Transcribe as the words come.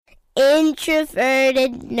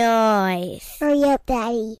introverted noise. Hurry up,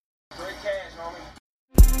 Daddy. Great cash, homie.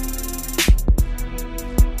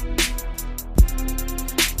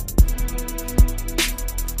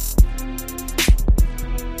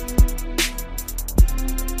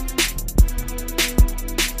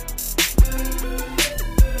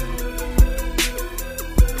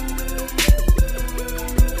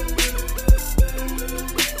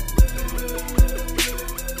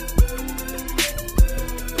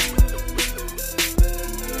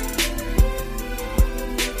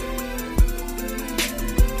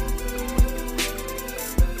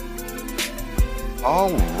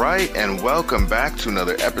 All right, and welcome back to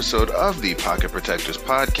another episode of the Pocket Protectors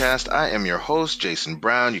Podcast. I am your host, Jason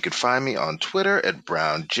Brown. You can find me on Twitter at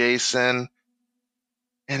BrownJason.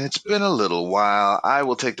 And it's been a little while. I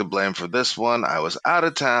will take the blame for this one. I was out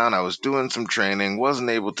of town. I was doing some training,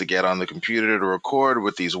 wasn't able to get on the computer to record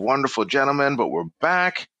with these wonderful gentlemen, but we're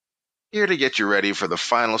back here to get you ready for the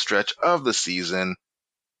final stretch of the season.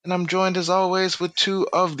 And I'm joined, as always, with two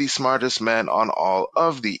of the smartest men on all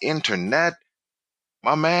of the internet.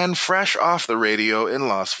 My man, fresh off the radio in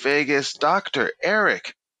Las Vegas, Dr.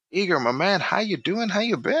 Eric Eager. My man, how you doing? How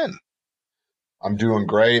you been? I'm doing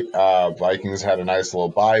great. Vikings had a nice little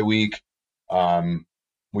bye week.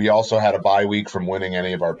 We also had a bye week from winning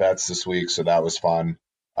any of our bets this week, so that was fun.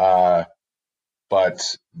 But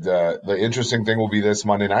the interesting thing will be this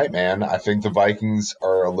Monday night, man. I think the Vikings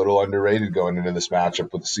are a little underrated going into this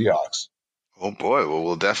matchup with the Seahawks. Oh boy, well,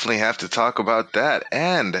 we'll definitely have to talk about that.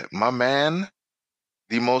 And my man,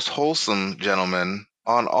 the most wholesome gentleman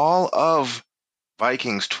on all of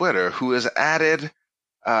Vikings Twitter, who has added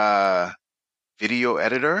video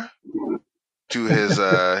editor to his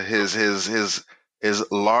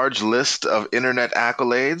his large list of internet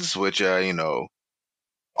accolades, which are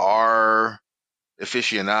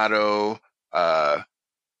aficionado,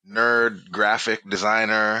 nerd, graphic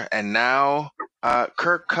designer, and now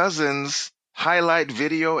Kirk Cousins highlight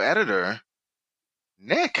video editor.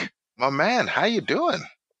 Nick, my man, how you doing?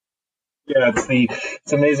 Yeah,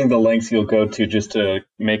 it's amazing the lengths you'll go to just to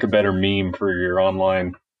make a better meme for your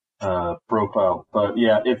online profile. But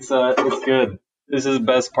yeah, it's good. This is the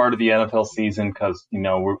best part of the NFL season because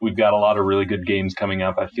we've got a lot of really good games coming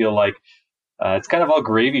up. I feel like it's kind of all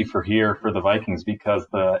gravy for the Vikings because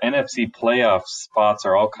the NFC playoff spots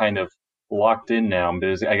are all kind of locked in now.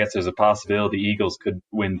 I guess there's a possibility the Eagles could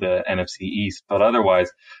win the NFC East, but otherwise,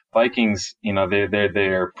 Vikings,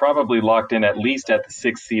 they're probably locked in at least at the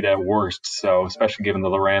 6th seed at worst. So, especially given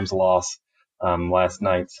the Rams loss last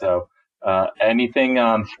night. So, anything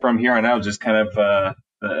from here on out, just kind of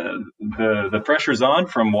the pressure's on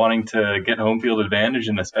from wanting to get home field advantage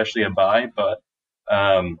and especially a bye. But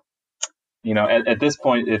at this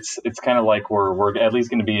point, it's kind of like we're at least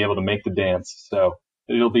going to be able to make the dance. So.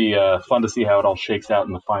 It'll be fun to see how it all shakes out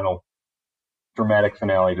in the final dramatic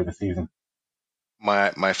finale to the season.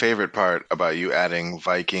 My favorite part about you adding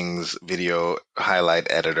Vikings video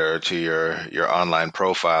highlight editor to your online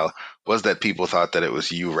profile was that people thought that it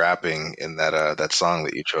was you rapping in that song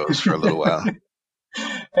that you chose for a little while.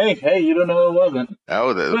 Hey, you don't know it wasn't.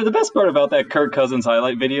 Oh, But the best part about that Kirk Cousins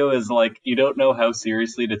highlight video is like you don't know how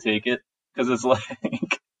seriously to take it because it's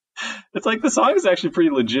like. It's like the song is actually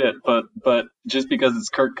pretty legit, but just because it's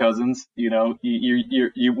Kirk Cousins,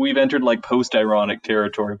 we've entered like post-ironic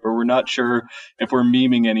territory, but we're not sure if we're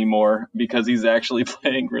memeing anymore because he's actually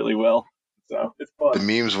playing really well. So it's fun. The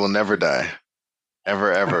memes will never die,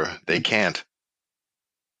 ever. They can't.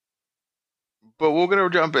 But we're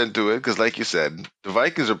gonna jump into it because, like you said, the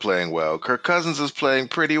Vikings are playing well. Kirk Cousins is playing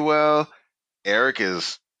pretty well. Eric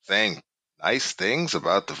is saying nice things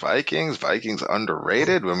about the Vikings. Vikings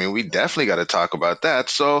underrated. I mean, we definitely got to talk about that.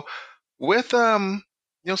 So with some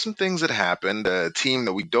things that happened, a team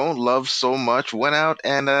that we don't love so much went out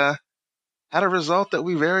and had a result that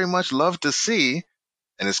we very much love to see,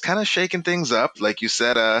 and it's kind of shaking things up. Like you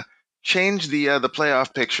said, changed the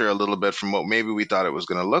playoff picture a little bit from what maybe we thought it was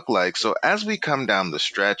going to look like. So as we come down the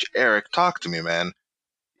stretch, Eric, talk to me, man.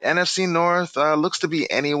 NFC North looks to be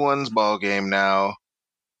anyone's ball game now.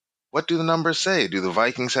 What do the numbers say? Do the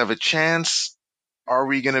Vikings have a chance? Are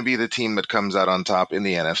we going to be the team that comes out on top in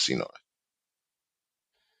the NFC North?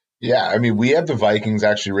 Yeah, I mean, we have the Vikings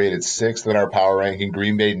actually rated 6th in our power ranking,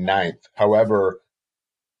 Green Bay 9th. However,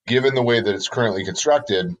 given the way that it's currently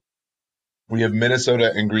constructed, we have Minnesota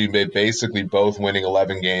and Green Bay basically both winning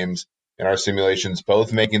 11 games in our simulations,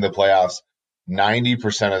 both making the playoffs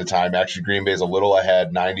 90% of the time. Actually, Green Bay is a little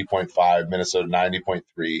ahead, 90.5, Minnesota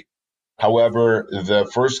 90.3. However, the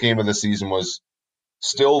first game of the season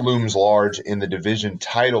still looms large in the division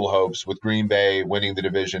title hopes, with Green Bay winning the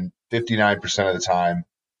division 59% of the time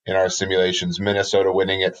in our simulations. Minnesota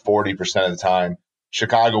winning it 40% of the time.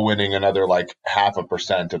 Chicago winning another like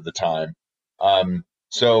 0.5% of the time.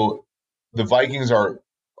 So the Vikings are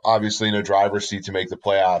obviously in a driver's seat to make the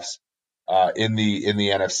playoffs in the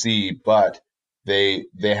NFC, but they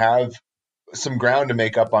have some ground to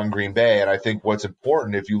make up on Green Bay. And I think what's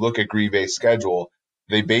important, if you look at Green Bay's schedule,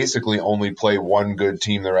 they basically only play one good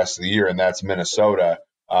team the rest of the year, and that's Minnesota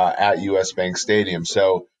at US Bank Stadium.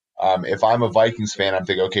 So if I'm a Vikings fan, I'm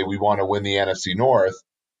thinking, okay, we want to win the NFC North.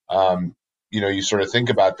 You sort of think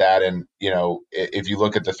about that, and if you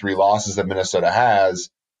look at the 3 losses that Minnesota has,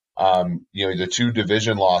 the 2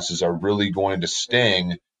 division losses are really going to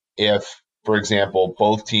sting if, for example,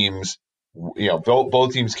 both teams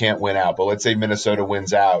can't win out. But let's say Minnesota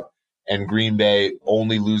wins out and Green Bay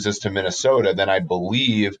only loses to Minnesota, then I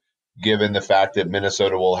believe, given the fact that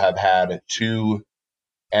Minnesota will have had 2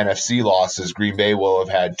 NFC losses, Green Bay will have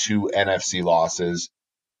had 2 NFC losses.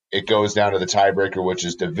 It goes down to the tiebreaker, which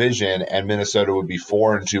is division, and Minnesota would be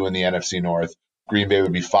 4-2 in the NFC North. Green Bay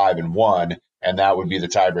would be 5-1, and that would be the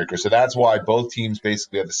tiebreaker. So that's why both teams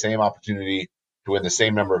basically have the same opportunity to win the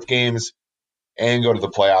same number of games and go to the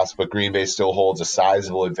playoffs, but Green Bay still holds a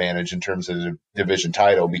sizable advantage in terms of the division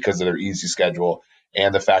title because of their easy schedule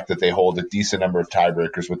and the fact that they hold a decent number of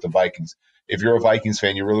tiebreakers with the Vikings. If you're a Vikings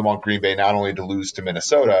fan, you really want Green Bay not only to lose to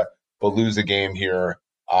Minnesota, but lose a game here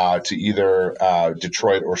to either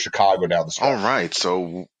Detroit or Chicago down the stretch. All right.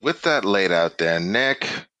 So with that laid out there, Nick,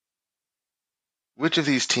 which of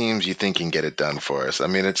these teams you think can get it done for us? I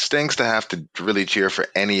mean, it stinks to have to really cheer for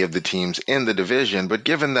any of the teams in the division, but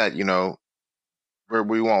given that, where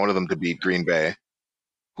we want one of them to beat Green Bay,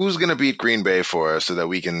 who's going to beat Green Bay for us so that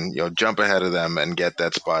we can, jump ahead of them and get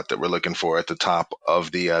that spot that we're looking for at the top of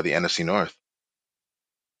the NFC North?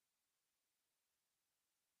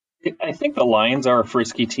 I think the Lions are a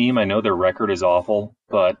frisky team. I know their record is awful,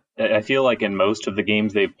 but I feel like in most of the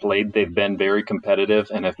games they've played, they've been very competitive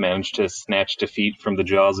and have managed to snatch defeat from the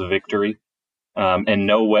jaws of victory. And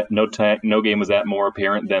no game was that more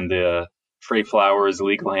apparent than the Trey Flowers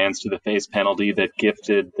legal hands to the face penalty that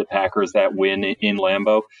gifted the Packers that win in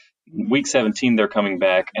Lambeau. Week 17, they're coming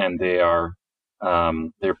back and they're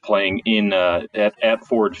playing in at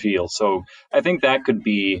Ford Field. So I think that could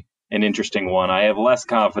be an interesting one. I have less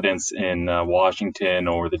confidence in Washington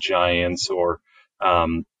or the Giants or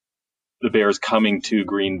the Bears coming to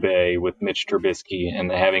Green Bay with Mitch Trubisky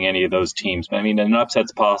and having any of those teams. I mean, an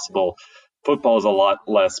upset's possible. Football is a lot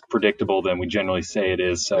less predictable than we generally say it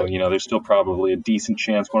is. So, there's still probably a decent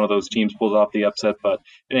chance one of those teams pulls off the upset. But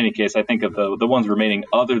in any case, I think of the ones remaining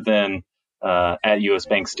other than at US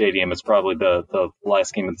Bank Stadium, it's probably the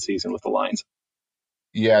last game of the season with the Lions.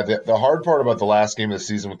 Yeah, the hard part about the last game of the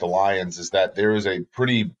season with the Lions is that there is a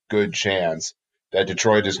pretty good chance that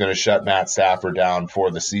Detroit is going to shut Matt Stafford down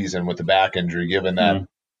for the season with the back injury, given that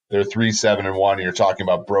they're 3-7-1 and you're talking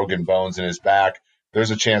about broken bones in his back.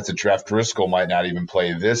 There's a chance that Jeff Driscoll might not even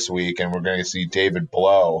play this week, and we're going to see David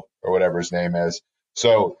Blow, or whatever his name is.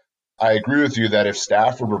 So I agree with you that if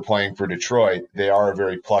Stafford were playing for Detroit, they are a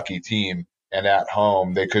very plucky team, and at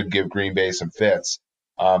home they could give Green Bay some fits.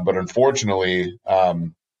 But unfortunately,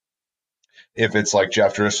 if it's like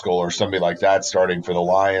Jeff Driscoll or somebody like that starting for the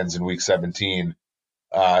Lions in Week 17,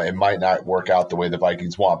 it might not work out the way the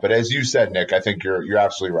Vikings want. But as you said, Nick, I think you're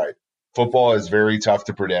absolutely right. Football is very tough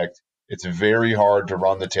to predict. It's very hard to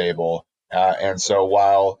run the table. And so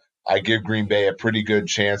while I give Green Bay a pretty good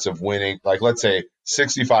chance of winning, like let's say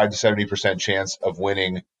 65 to 70% chance of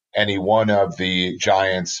winning any one of the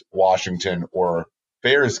Giants, Washington, or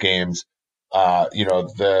Bears games,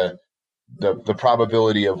 the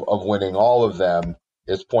probability of winning all of them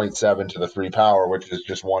is 0.7 to the 3 power, which is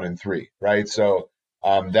just 1 in 3, right? So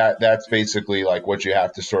that's basically like what you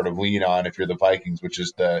have to sort of lean on if you're the Vikings, which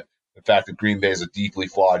is the fact that Green Bay is a deeply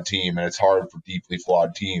flawed team, and it's hard for deeply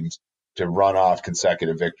flawed teams to run off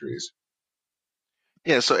consecutive victories.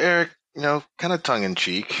 Yeah, so Eric, kind of tongue in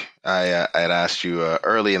cheek, I had asked you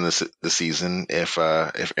early in the season if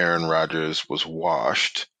Aaron Rodgers was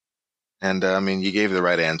washed, and you gave the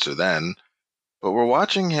right answer then. But we're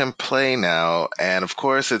watching him play now, and of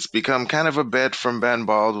course it's become kind of a bit from Ben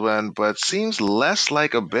Baldwin, but seems less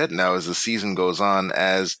like a bit now as the season goes on,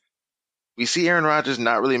 as we see Aaron Rodgers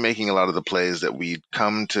not really making a lot of the plays that we'd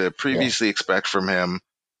come to previously expect from him.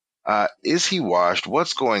 Is he washed?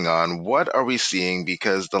 What's going on? What are we seeing?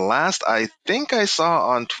 Because the last I think I saw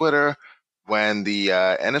on Twitter when the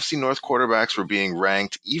NFC North quarterbacks were being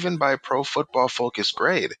ranked even by Pro Football Focus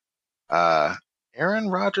grade, Aaron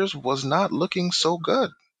Rodgers was not looking so good.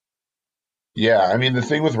 Yeah, the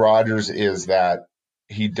thing with Rodgers is that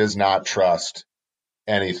he does not trust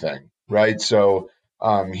anything, right? So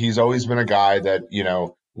He's always been a guy that,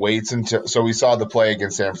 waits until. So we saw the play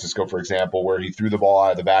against San Francisco, for example, where he threw the ball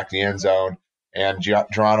out of the back of the end zone, and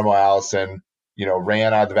Geronimo Allison,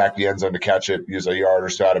 ran out of the back of the end zone to catch it. He was a yard or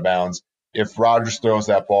so out of bounds. If Rodgers throws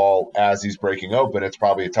that ball as he's breaking open, it's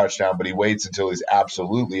probably a touchdown, but he waits until he's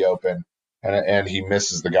absolutely open, and he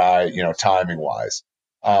misses the guy, timing wise.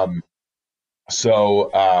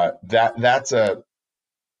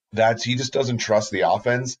 That's he just doesn't trust the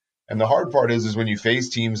offense. And the hard part is when you face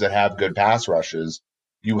teams that have good pass rushes,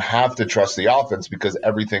 you have to trust the offense because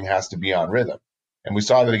everything has to be on rhythm. And we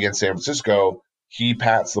saw that against San Francisco. He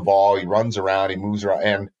pats the ball, he runs around, he moves around,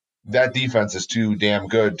 and that defense is too damn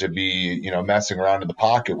good to be, messing around in the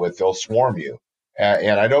pocket with. They'll swarm you.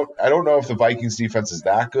 And I don't know if the Vikings defense is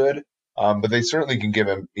that good, but they certainly can give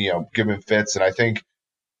him fits. And I think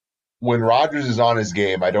when Rodgers is on his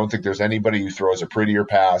game, I don't think there's anybody who throws a prettier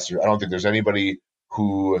pass. Or I don't think there's anybody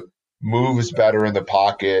who moves better in the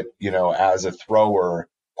pocket, as a thrower,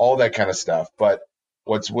 all that kind of stuff. But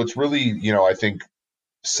what's really, I think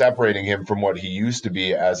separating him from what he used to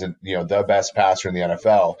be as the best passer in the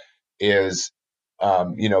NFL is,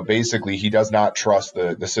 basically he does not trust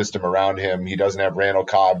the system around him. He doesn't have Randall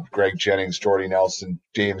Cobb, Greg Jennings, Jordy Nelson,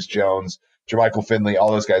 James Jones, Jermichael Finley,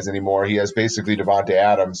 all those guys anymore. He has basically Devontae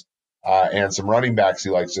Adams and some running backs he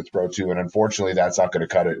likes to throw to, and unfortunately that's not going to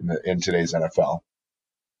cut it in today's NFL.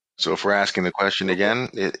 So if we're asking the question again,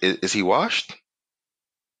 is he washed?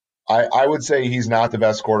 I would say he's not the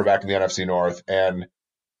best quarterback in the NFC North, and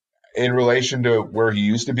in relation to where he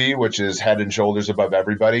used to be, which is head and shoulders above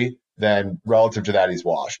everybody, then relative to that, he's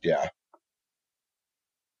washed. Yeah.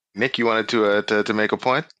 Nick, you wanted to make a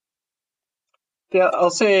point? Yeah, I'll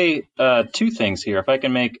say two things here. If I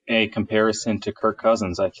can make a comparison to Kirk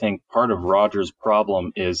Cousins, I think part of Rodgers'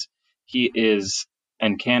 problem is he is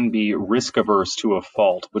and can be risk averse to a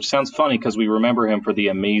fault, which sounds funny because we remember him for the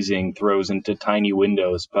amazing throws into tiny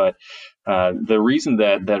windows. But the reason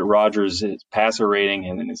that Rodgers' passer rating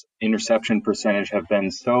and his interception percentage have been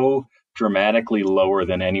so dramatically lower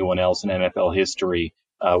than anyone else in NFL history,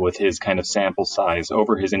 with his kind of sample size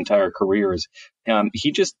over his entire careers,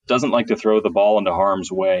 he just doesn't like to throw the ball into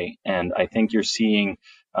harm's way. And I think you're seeing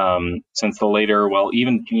since the later, well,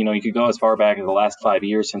 even, you could go as far back as the last 5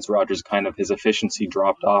 years since Rodgers kind of his efficiency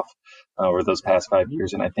dropped off over those past 5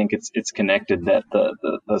 years. And I think it's connected that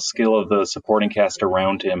the skill of the supporting cast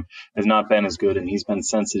around him has not been as good, and he's been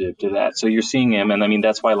sensitive to that. So you're seeing him. And I mean,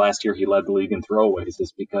 that's why last year he led the league in throwaways,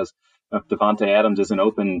 is because if Devontae Adams isn't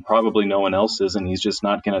open, probably no one else is, and he's just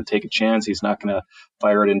not going to take a chance. He's not going to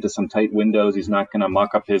fire it into some tight windows. He's not going to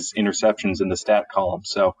muck up his interceptions in the stat column.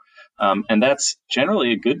 So, and that's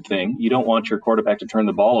generally a good thing. You don't want your quarterback to turn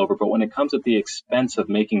the ball over, but when it comes at the expense of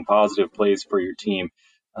making positive plays for your team,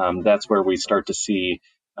 that's where we start to see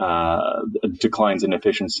declines in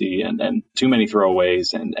efficiency and too many throwaways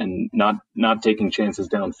and not taking chances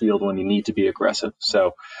downfield when you need to be aggressive.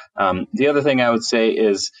 So the other thing I would say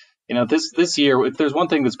is, this year, if there's one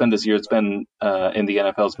thing that's been this year, it's been in the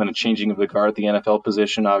NFL, it's been a changing of the guard at the NFL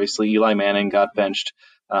position. Obviously, Eli Manning got benched.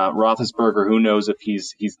 Roethlisberger, who knows if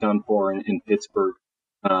he's done for in Pittsburgh.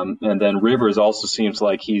 And then Rivers also seems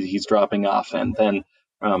like he's dropping off. And then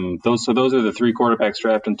those are the three quarterbacks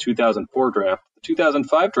drafted in 2004 draft. The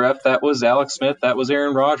 2005 draft, that was Alex Smith, that was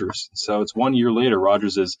Aaron Rodgers. So it's 1 year later.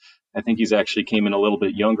 Rodgers I think he's actually came in a little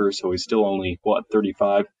bit younger, so he's still only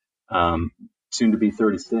 35. Soon to be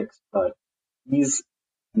 36, but he's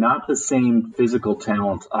not the same physical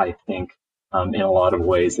talent, I think, in a lot of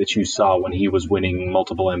ways that you saw when he was winning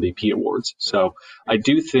multiple MVP awards. So I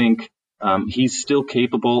do think he's still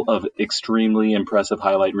capable of extremely impressive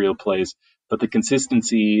highlight reel plays, but the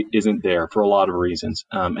consistency isn't there for a lot of reasons.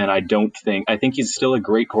 And I think he's still a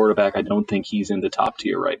great quarterback. I don't think he's in the top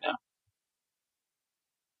tier right now.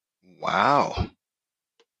 Wow.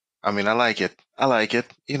 I mean, I like it.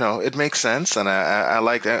 It makes sense. And I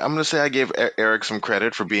like that. I'm going to say I gave Eric some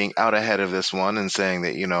credit for being out ahead of this one and saying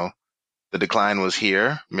that, the decline was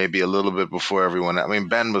here, maybe a little bit before everyone. I mean,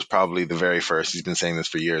 Ben was probably the very first. He's been saying this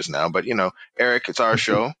for years now. But, Eric, it's our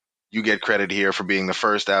show. You get credit here for being the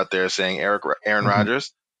first out there saying Aaron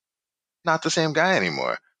Rodgers, not the same guy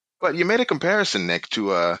anymore. But you made a comparison, Nick,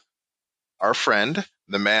 to our friend,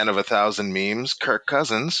 the man of 1,000 memes, Kirk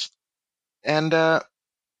Cousins. And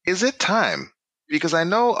is it time? Because I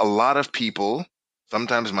know a lot of people,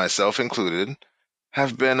 sometimes myself included,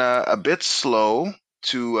 have been a bit slow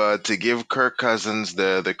to give Kirk Cousins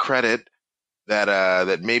the credit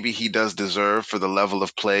that maybe he does deserve for the level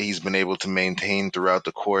of play he's been able to maintain throughout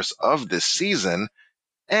the course of this season.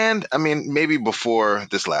 And I mean, maybe before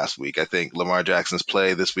this last week, I think Lamar Jackson's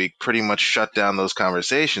play this week pretty much shut down those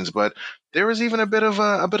conversations. But there was even a bit of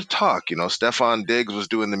talk. Stephon Diggs was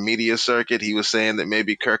doing the media circuit. He was saying that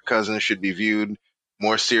maybe Kirk Cousins should be viewed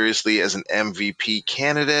more seriously as an MVP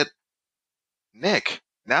candidate. Nick,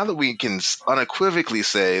 now that we can unequivocally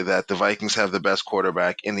say that the Vikings have the best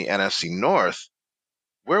quarterback in the NFC North,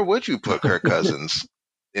 where would you put Kirk Cousins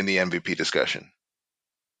in the MVP discussion?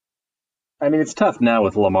 I mean, it's tough now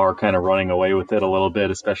with Lamar kind of running away with it a little bit,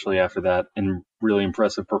 especially after that really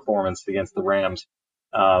impressive performance against the Rams.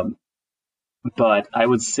 But I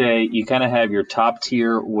would say you kind of have your top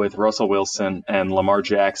tier with Russell Wilson and Lamar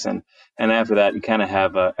Jackson. And after that, you kind of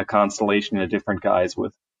have a constellation of different guys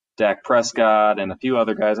with Dak Prescott and a few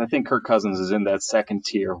other guys. I think Kirk Cousins is in that second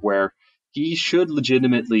tier where he should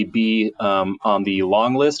legitimately be on the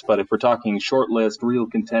long list. But if we're talking short list, real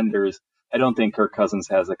contenders, I don't think Kirk Cousins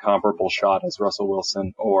has a comparable shot as Russell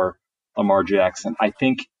Wilson or Lamar Jackson. I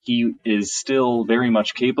think he is still very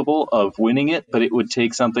much capable of winning it, but it would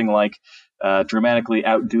take something like dramatically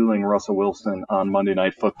outdueling Russell Wilson on Monday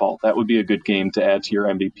Night Football. That would be a good game to add to your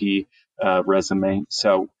MVP resume.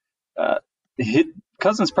 So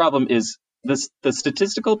Cousins' problem is the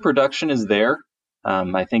statistical production is there.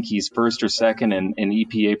 I think he's first or second in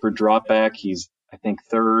EPA per dropback. He's, I think,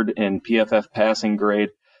 third in PFF passing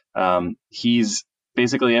grade. He's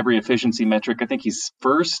basically every efficiency metric. I think he's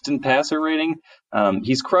first in passer rating.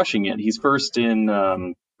 He's crushing it. He's first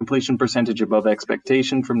in completion percentage above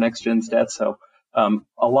expectation from Next Gen Stats. So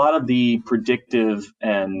a lot of the predictive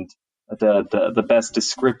and the best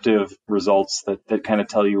descriptive results that kind of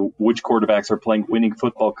tell you which quarterbacks are playing winning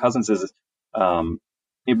football, Cousins is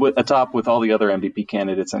atop with all the other MVP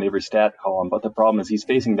candidates on every stat column. But the problem is he's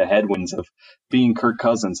facing the headwinds of being Kirk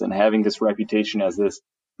Cousins and having this reputation as this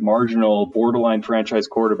marginal, borderline franchise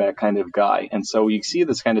quarterback kind of guy. And so you see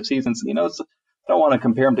this kind of seasons, I don't want to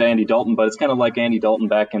compare him to Andy Dalton, but it's kind of like Andy Dalton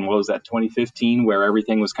back in, 2015, where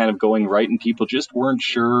everything was kind of going right and people just weren't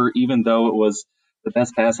sure, even though it was the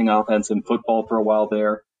best passing offense in football for a while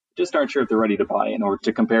there, just aren't sure if they're ready to buy in. Or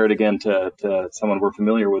to compare it again to someone we're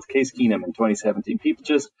familiar with, Case Keenum in 2017, people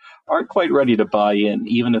just aren't quite ready to buy in,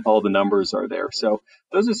 even if all the numbers are there. So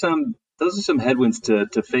those are some headwinds to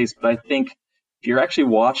face. But I think if you're actually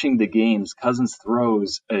watching the games, Cousins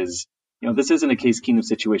throws as, this isn't a Case Keenum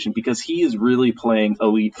situation because he is really playing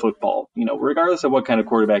elite football. Regardless of what kind of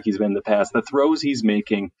quarterback he's been in the past, the throws he's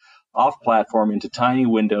making off platform into tiny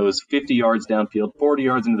windows, 50 yards downfield, 40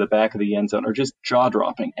 yards into the back of the end zone are just jaw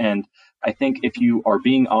dropping. And I think if you are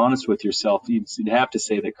being honest with yourself, you'd have to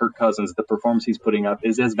say that Kirk Cousins, the performance he's putting up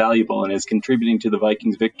is as valuable and is contributing to the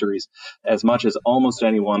Vikings victories as much as almost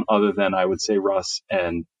anyone other than, I would say, Russ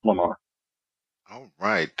and Lamar. All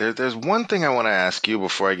right. There's one thing I want to ask you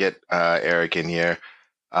before I get Eric in here.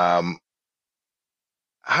 How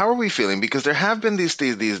are we feeling? Because there have been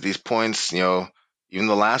these points, even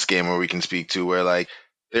the last game where we can speak to where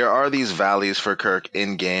there are these valleys for Kirk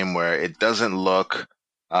in game where it doesn't look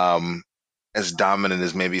as dominant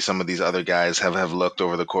as maybe some of these other guys have looked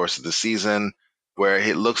over the course of the season, where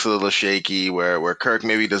it looks a little shaky, where Kirk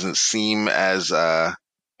maybe doesn't seem as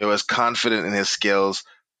as confident in his skills.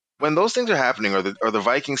 When those things are happening, or the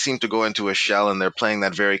Vikings seem to go into a shell and they're playing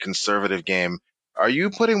that very conservative game, are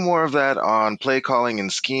you putting more of that on play calling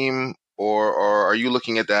and scheme, or are you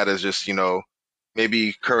looking at that as just,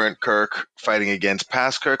 maybe current Kirk fighting against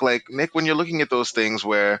past Kirk? Like, Nick, when you're looking at those things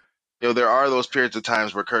where, there are those periods of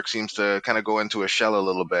times where Kirk seems to kind of go into a shell a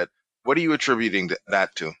little bit, what are you attributing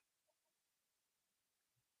that to?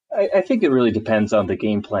 I think it really depends on the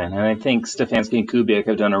game plan. And I think Stefanski and Kubiak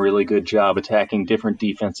have done a really good job attacking different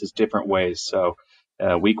defenses different ways. So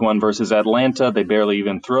week 1 versus Atlanta, they barely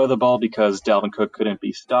even throw the ball because Dalvin Cook couldn't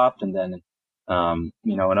be stopped. And then,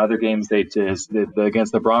 in other games, against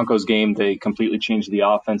the Broncos game, they completely changed the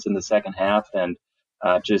offense in the second half and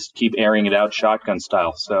just keep airing it out shotgun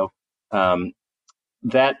style. So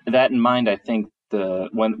that in mind, I think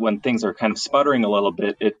when things are kind of sputtering a little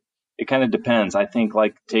bit, it kind of depends. I think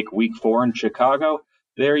take week 4 in Chicago,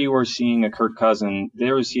 there you were seeing a Kirk Cousins,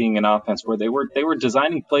 they were seeing an offense where they were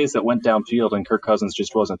designing plays that went downfield and Kirk Cousins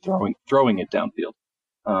just wasn't throwing it downfield.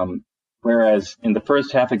 Whereas in the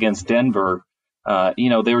first half against Denver,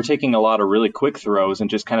 they were taking a lot of really quick throws and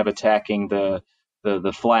just kind of attacking the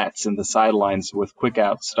flats and the sidelines with quick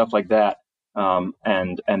outs, stuff like that.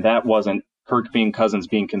 And that wasn't Kirk being Cousins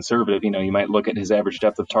being conservative. You might look at his average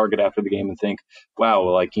depth of target after the game and think,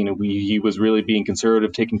 wow, he was really being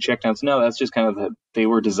conservative, taking checkdowns. No, that's just kind of they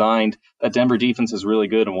were designed. That Denver defense is really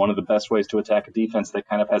good, and one of the best ways to attack a defense that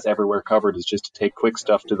kind of has everywhere covered is just to take quick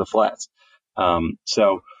stuff to the flats.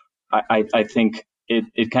 So I think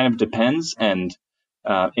it kind of depends. And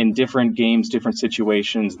in different games, different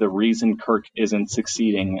situations, the reason Kirk isn't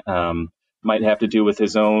succeeding might have to do with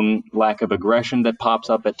his own lack of aggression that pops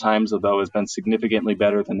up at times, although has been significantly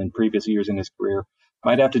better than in previous years in his career.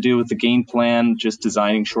 Might have to do with the game plan, just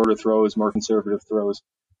designing shorter throws, more conservative throws.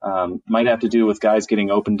 Might have to do with guys getting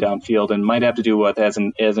open downfield, and might have to do with, as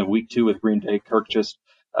in week 2 with Green Bay, Kirk just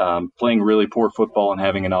playing really poor football and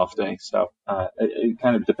having an off day. So it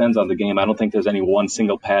kind of depends on the game. I don't think there's any one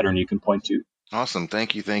single pattern you can point to. Awesome.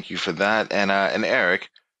 Thank you for that. And Eric,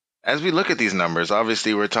 as we look at these numbers,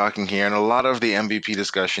 obviously we're talking here, and a lot of the MVP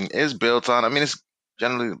discussion is built on, I mean, it's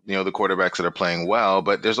generally, the quarterbacks that are playing well,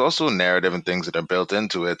 but there's also narrative and things that are built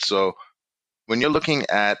into it. So when you're looking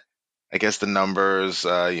at, I guess, the numbers,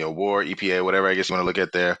 WAR, EPA, whatever I guess you want to look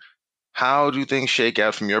at there, how do things shake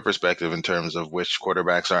out from your perspective in terms of which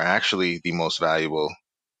quarterbacks are actually the most valuable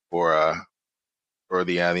for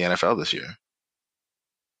the NFL this year?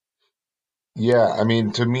 Yeah, I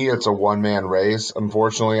mean, to me, it's a one-man race,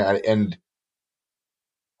 unfortunately.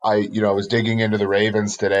 I was digging into the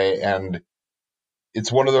Ravens today, and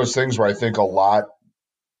it's one of those things where I think a lot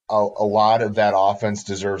of that offense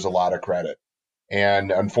deserves a lot of credit.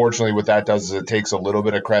 And unfortunately, what that does is it takes a little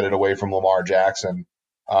bit of credit away from Lamar Jackson,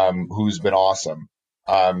 who's been awesome.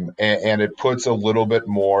 And it puts a little bit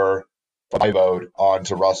more vote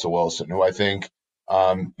onto Russell Wilson, who I think,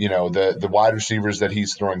 the wide receivers that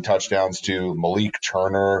he's throwing touchdowns to, Malik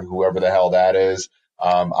Turner, whoever the hell that is.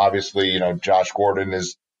 Obviously, Josh Gordon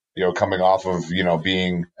is, coming off of,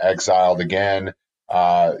 being exiled again.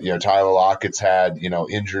 Tyler Lockett's had,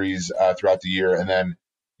 injuries throughout the year. And then,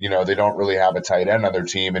 they don't really have a tight end on their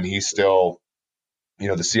team. And he's still, the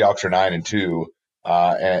Seahawks are 9-2.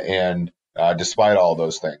 And despite all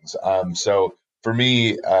those things. So for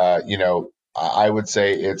me, I would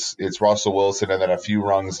say it's Russell Wilson, and then a few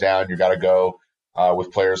rungs down, you got to go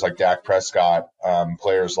with players like Dak Prescott,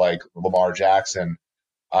 players like Lamar Jackson,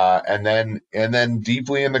 and then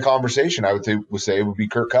deeply in the conversation, I would say it would be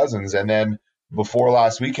Kirk Cousins. And then before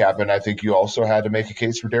last week happened, I think you also had to make a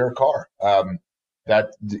case for Derek Carr.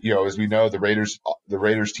 That as we know, the Raiders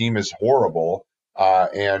team is horrible.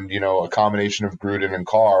 And a combination of Gruden and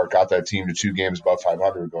Carr got that team to 2 games above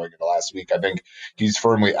 500 going into last week. I think he's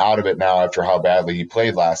firmly out of it now after how badly he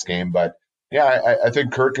played last game. But yeah, I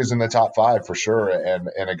think Kirk is in the top 5 for sure,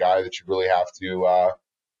 and a guy that you really have to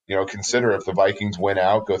consider. If the Vikings win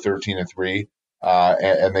out, go 13-3,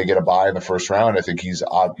 and they get a bye in the first round, I think he's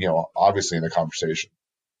obviously in the conversation.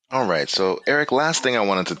 All right. So Eric, last thing I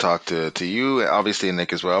wanted to talk to you, obviously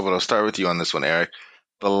Nick as well, but I'll start with you on this one, Eric.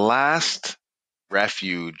 The last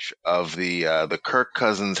refuge of the Kirk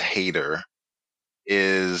Cousins hater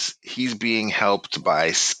is he's being helped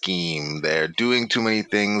by scheme. They're doing too many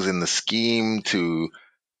things in the scheme to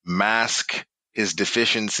mask his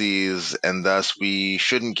deficiencies, and thus we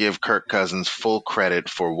shouldn't give Kirk Cousins full credit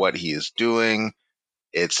for what he is doing.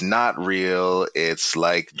 It's not real. It's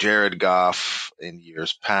like Jared Goff in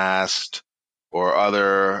years past, or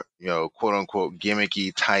other, quote unquote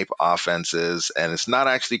gimmicky type offenses, and it's not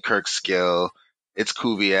actually Kirk's skill. It's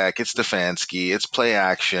Kubiak, it's Stefanski, it's play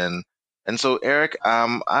action. And so, Eric,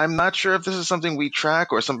 I'm not sure if this is something we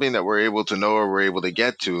track or something that we're able to know or we're able to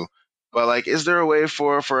get to, but is there a way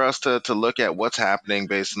for us to look at what's happening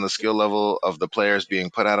based on the skill level of the players being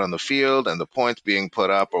put out on the field and the points being put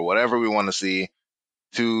up or whatever we want to see,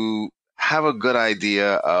 to have a good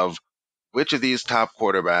idea of which of these top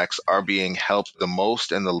quarterbacks are being helped the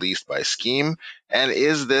most and the least by scheme? And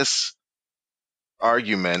is this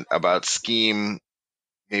argument about scheme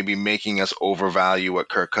maybe making us overvalue what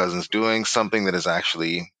Kirk Cousins is doing something that is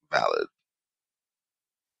actually valid?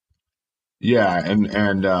 Yeah,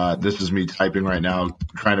 and this is me typing right now,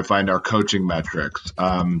 trying to find our coaching metrics.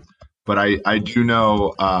 But I do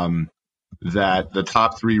know that the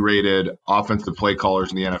top 3 rated offensive play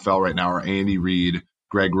callers in the NFL right now are Andy Reid,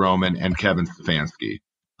 Greg Roman, and Kevin Stefanski.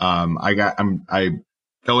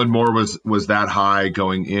 Kellen Moore was that high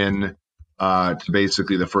going in to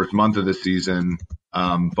basically the first month of the season,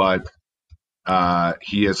 but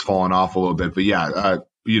he has fallen off a little bit. But yeah,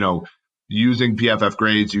 using PFF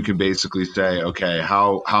grades, you can basically say, okay,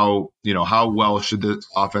 how well should this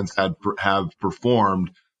offense have performed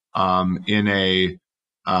in a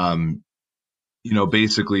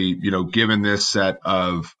basically given this set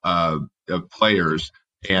of players,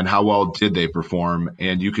 and how well did they perform?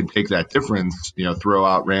 And you can take that difference, throw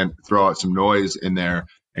out some noise in there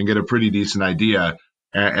and get a pretty decent idea.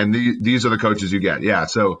 And these are the coaches you get. Yeah.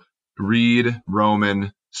 So Reid,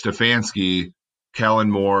 Roman, Stefanski,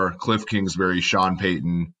 Kellen Moore, Cliff Kingsbury, Sean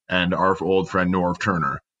Payton, and our old friend Norv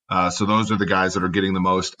Turner. So those are the guys that are getting the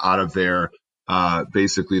most out of their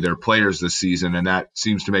basically their players this season, and that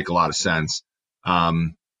seems to make a lot of sense.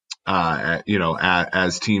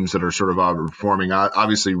 As teams that are sort of overperforming.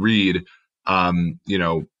 Obviously, Reed, Patrick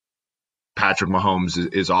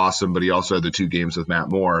Mahomes is awesome, but he also had the 2 games with Matt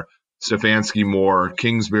Moore. Stefanski, Moore,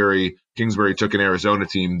 Kingsbury. Kingsbury took an Arizona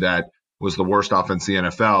team that was the worst offense in the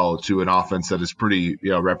NFL to an offense that is pretty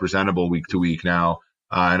representable week to week now.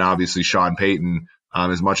 And obviously Sean Payton,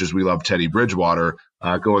 as much as we love Teddy Bridgewater,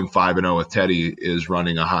 going 5-0 with Teddy is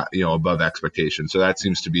running above expectation. So that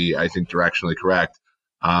seems to be, I think, directionally correct.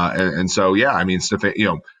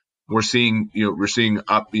 We're seeing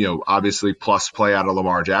up, obviously plus play out of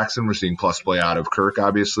Lamar Jackson. We're seeing plus play out of Kirk,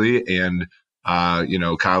 obviously, and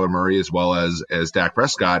Kyler Murray as well as Dak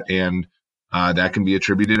Prescott, and that can be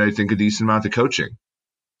attributed, I think, a decent amount to coaching.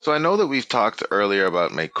 So I know that we've talked earlier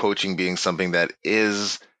about coaching being something that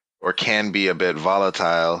is or can be a bit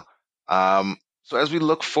volatile. So as we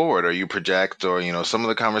look forward, or you project, or some of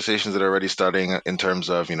the conversations that are already starting in terms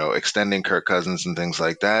of extending Kirk Cousins and things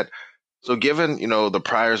like that. So given the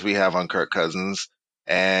priors we have on Kirk Cousins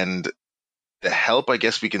and the help, I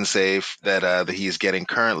guess we can say that he's getting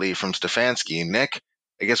currently from Stefanski, Nick,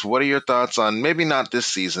 I guess what are your thoughts on maybe not this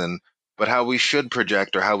season, but how we should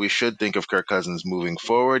project or how we should think of Kirk Cousins moving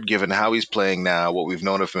forward, given how he's playing now, what we've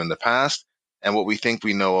known of him in the past, and what we think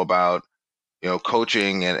we know about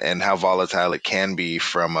coaching and how volatile it can be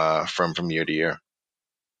from year to year?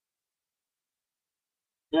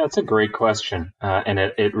 Yeah, it's a great question. And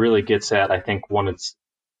it really gets at, I think, what's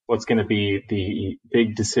going to be the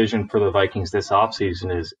big decision for the Vikings this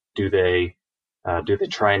offseason is do they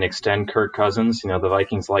try and extend Kirk Cousins? The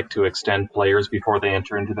Vikings like to extend players before they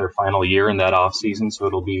enter into their final year in that offseason. So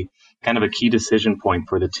it'll be kind of a key decision point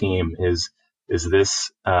for the team is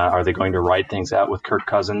this, are they going to ride things out with Kirk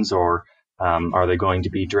Cousins, or are they going to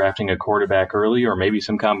be drafting a quarterback early, or maybe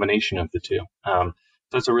some combination of the two?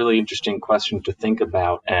 So it's a really interesting question to think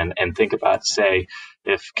about and think about, say,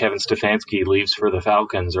 if Kevin Stefanski leaves for the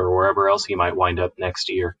Falcons or wherever else he might wind up next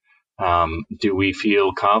year. Do we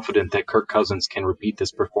feel confident that Kirk Cousins can repeat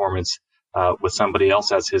this performance with somebody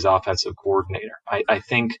else as his offensive coordinator? I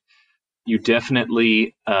think you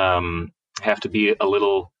definitely have to be a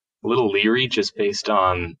little leery just based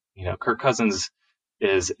on, Kirk Cousins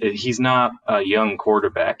he's not a young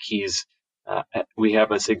quarterback. We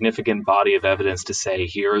have a significant body of evidence to say,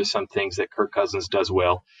 here are some things that Kirk Cousins does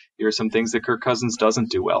well. Here are some things that Kirk Cousins doesn't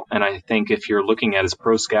do well. And I think if you're looking at his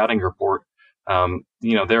pro scouting report,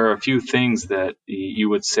 there are a few things that you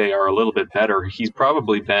would say are a little bit better. He's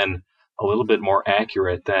probably been a little bit more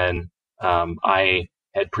accurate than I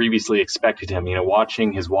had previously expected him.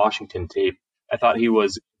 Watching his Washington tape, I thought he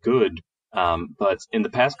was good. But in the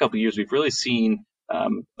past couple of years, we've really seen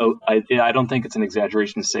I don't think it's an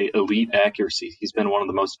exaggeration to say elite accuracy. He's been one of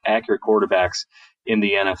the most accurate quarterbacks in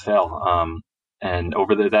the NFL, and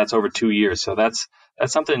that's over 2 years. So that's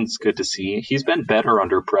something that's good to see. He's been better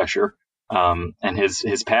under pressure, and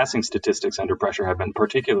his passing statistics under pressure have been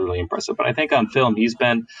particularly impressive. But I think on film, he's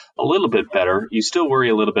been a little bit better. You still worry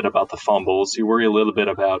a little bit about the fumbles. You worry a little bit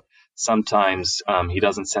about sometimes he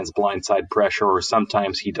doesn't sense blindside pressure, or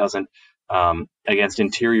sometimes he doesn't. Against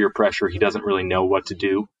interior pressure, he doesn't really know what to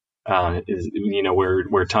do.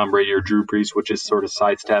 Where Tom Brady or Drew Brees would just sort of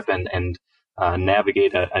sidestep and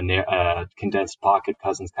navigate a condensed pocket,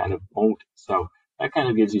 Cousins kind of won't. So that kind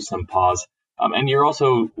of gives you some pause. And you're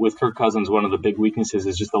also, with Kirk Cousins, one of the big weaknesses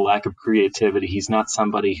is just the lack of creativity. He's not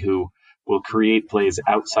somebody who will create plays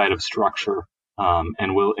outside of structure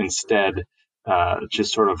and will instead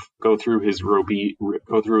just sort of go through his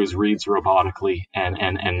reads robotically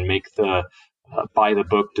and make the by the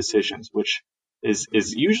book decisions, which is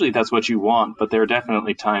usually that's what you want. But there are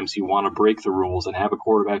definitely times you want to break the rules and have a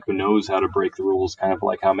quarterback who knows how to break the rules, kind of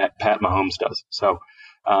like how Pat Mahomes does. So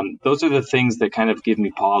those are the things that kind of give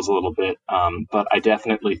me pause a little bit. But I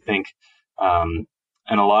definitely think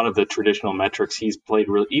and a lot of the traditional metrics he's played,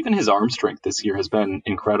 even his arm strength this year has been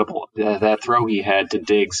incredible. That throw he had to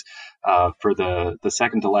Diggs for the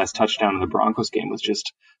second to last touchdown in the Broncos game was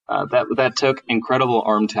just that took incredible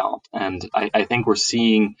arm talent. And I think we're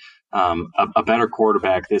seeing a better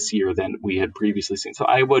quarterback this year than we had previously seen. So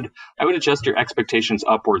I would adjust your expectations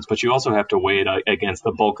upwards, but you also have to weigh it against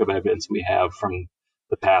the bulk of evidence we have from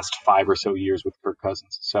the past 5 or so years with Kirk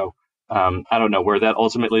Cousins. So I don't know where that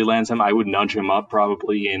ultimately lands him. I would nudge him up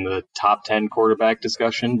probably in the top 10 quarterback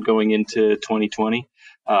discussion going into 2020.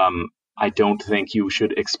 I don't think you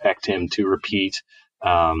should expect him to repeat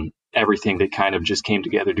everything that kind of just came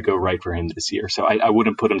together to go right for him this year. So I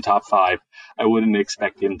wouldn't put him top 5. I wouldn't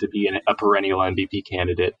expect him to be a perennial MVP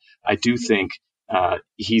candidate. I do think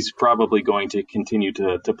he's probably going to continue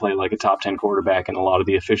to play like a top 10 quarterback in a lot of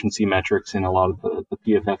the efficiency metrics and a lot of the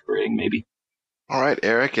PFF grading, maybe. All right,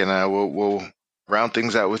 Eric, and we'll round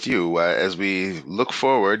things out with you as we look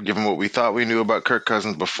forward. Given what we thought we knew about Kirk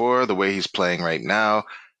Cousins before, the way he's playing right now,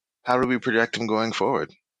 how do we project him going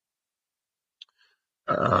forward?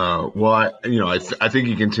 Well, I think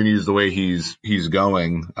he continues the way he's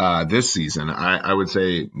going this season. I would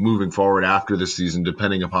say moving forward after this season,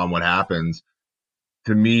 depending upon what happens.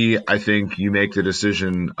 To me, I think you make the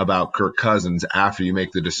decision about Kirk Cousins after you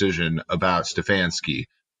make the decision about Stefanski,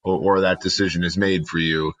 or that decision is made for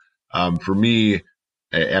you. For me,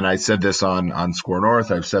 and I said this on Score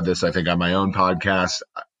North, I've said this I think on my own podcast.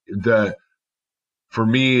 For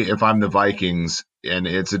me, if I'm the Vikings and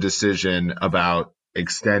it's a decision about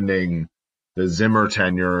extending the Zimmer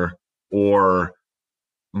tenure or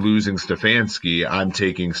losing Stefanski, I'm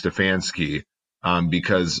taking Stefanski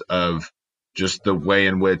because of just the way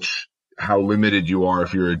in which how limited you are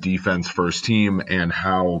if you're a defense first team and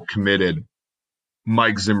how committed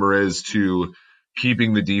Mike Zimmer is to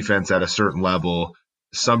keeping the defense at a certain level,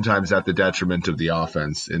 sometimes at the detriment of the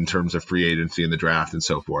offense in terms of free agency and the draft and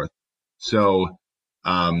so forth. So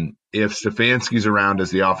if Stefanski's around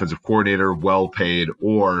as the offensive coordinator, well paid,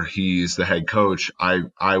 or he's the head coach,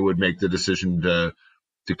 I would make the decision to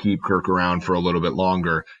keep Kirk around for a little bit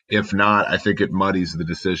longer. If not, I think it muddies the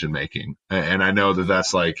decision making. And I know that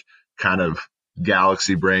that's like kind of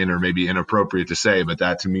galaxy brain or maybe inappropriate to say, but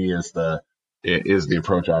that to me is the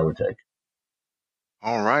approach I would take.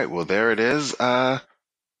 All right, well there it is.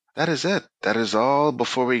 That is it. That is all.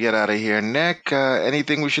 Before we get out of here, Nick,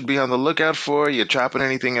 anything we should be on the lookout for? You chopping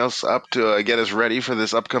anything else up to get us ready for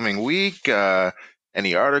this upcoming week?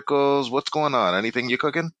 Any articles? What's going on? Anything you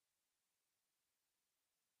cooking?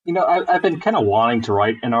 I've been kind of wanting to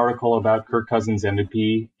write an article about Kirk Cousins'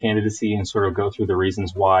 MVP candidacy and sort of go through the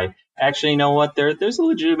reasons why. Actually, you know what? There's a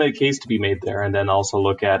legitimate case to be made there, and then also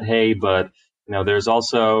look at, hey, but there's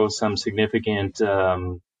also some significant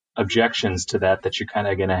objections to that you're kind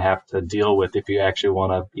of going to have to deal with if you actually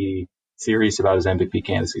want to be serious about his MVP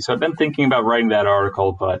candidacy. So I've been thinking about writing that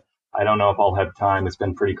article, but I don't know if I'll have time. It's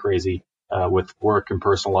been pretty crazy with work and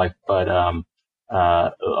personal life, but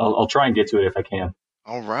I'll try and get to it if I can.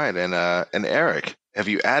 All right, and Eric, have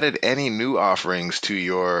you added any new offerings to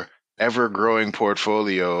your ever-growing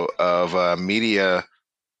portfolio of media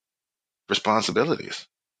responsibilities?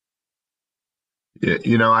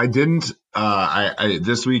 Yeah, I didn't.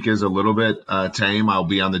 This week is a little bit tame. I'll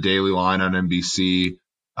be on the Daily Line on NBC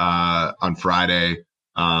on Friday.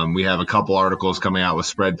 We have a couple articles coming out with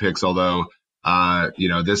spread picks, although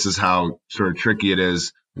this is how sort of tricky it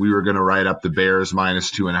is. We were going to write up the Bears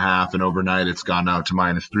 -2.5, and overnight it's gone out to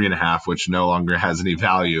 -3.5, which no longer has any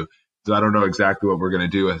value. So I don't know exactly what we're going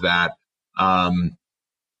to do with that. And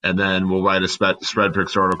then we'll write a spread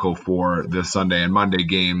picks article for the Sunday and Monday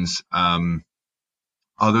games.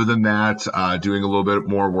 Other than that, doing a little bit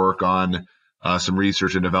more work on some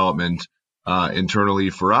research and development internally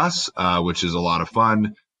for us, which is a lot of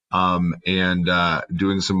fun. And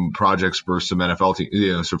doing some projects for some NFL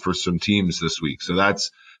teams, so for some teams this week. So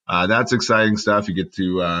that's exciting stuff. You get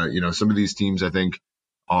to, some of these teams I think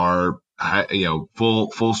are,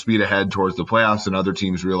 full speed ahead towards the playoffs, and other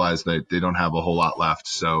teams realize that they don't have a whole lot left.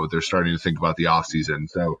 So they're starting to think about the off season.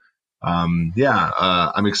 So, I'm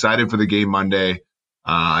excited for the game Monday.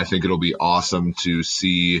 I think it'll be awesome to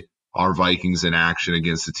see our Vikings in action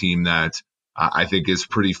against a team that I think is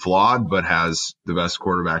pretty flawed, but has the best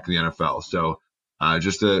quarterback in the NFL. So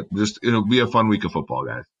it'll be a fun week of football,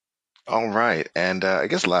 guys. All right. And I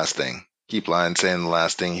guess last thing, keep lying saying the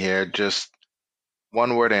last thing here. Just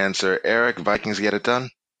one word answer. Eric, Vikings get it done?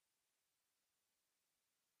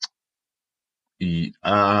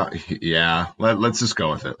 Yeah. Let's just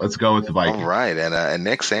go with it. Let's go with the Vikings. All right. And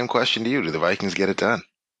Nick, same question to you. Do the Vikings get it done?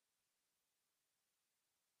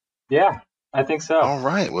 Yeah, I think so. All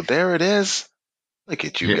right. Well, there it is. Look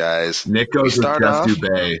at you guys. Nick goes with Jeff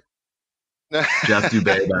Dubay. Jeff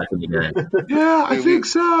Dubay back in the day. Yeah, I think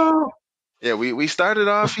so. Yeah, we started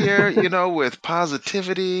off here, with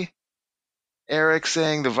positivity. Eric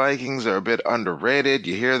saying the Vikings are a bit underrated.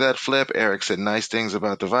 You hear that, Flip? Eric said nice things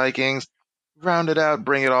about the Vikings. Round it out,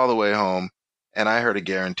 bring it all the way home. And I heard a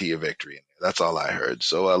guarantee of victory. That's all I heard.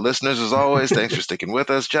 So, listeners, as always, thanks for sticking with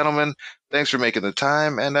us. Gentlemen, thanks for making the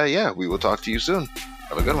time. And, we will talk to you soon.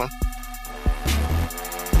 Have a good one.